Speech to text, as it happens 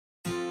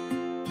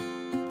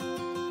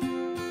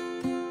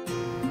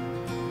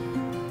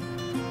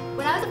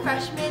As a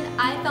freshman,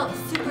 I felt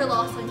super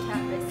lost on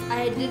campus.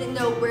 I didn't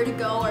know where to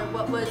go or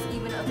what was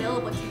even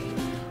available to me.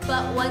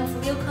 But once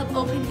Leo Club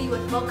opened me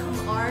with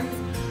welcome arms,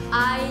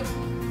 I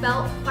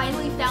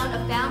finally found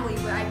a family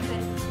where I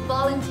could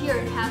volunteer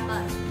and have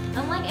fun.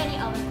 Unlike any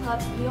other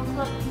club, Leo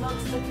Club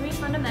promotes the three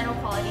fundamental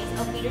qualities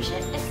of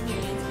leadership,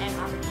 experience, and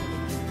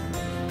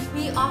opportunity.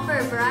 We offer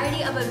a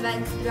variety of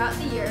events throughout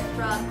the year,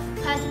 from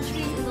planting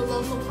trees in the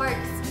local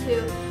parks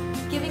to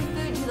giving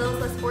food to those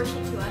less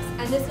fortunate to us.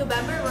 And this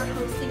November, we're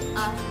hosting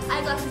a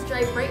eyeglasses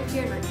drive right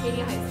here in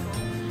Arcadia High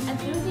School. And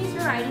through these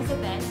varieties of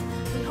events,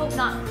 we hope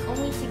not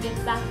only to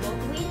give back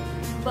locally,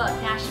 but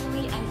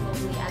nationally and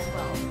globally as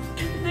well.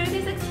 Through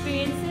these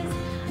experiences,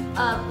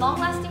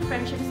 long-lasting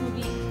friendships will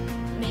be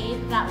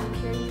made that will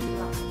carry you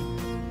on.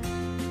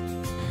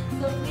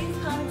 So please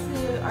come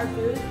to our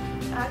booth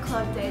at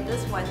Club Day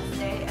this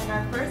Wednesday, and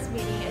our first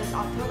meeting is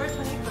October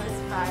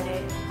 21st,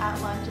 Friday, at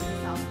lunch in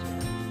the South Gym.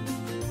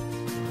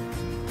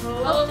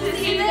 Hope to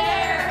see you there!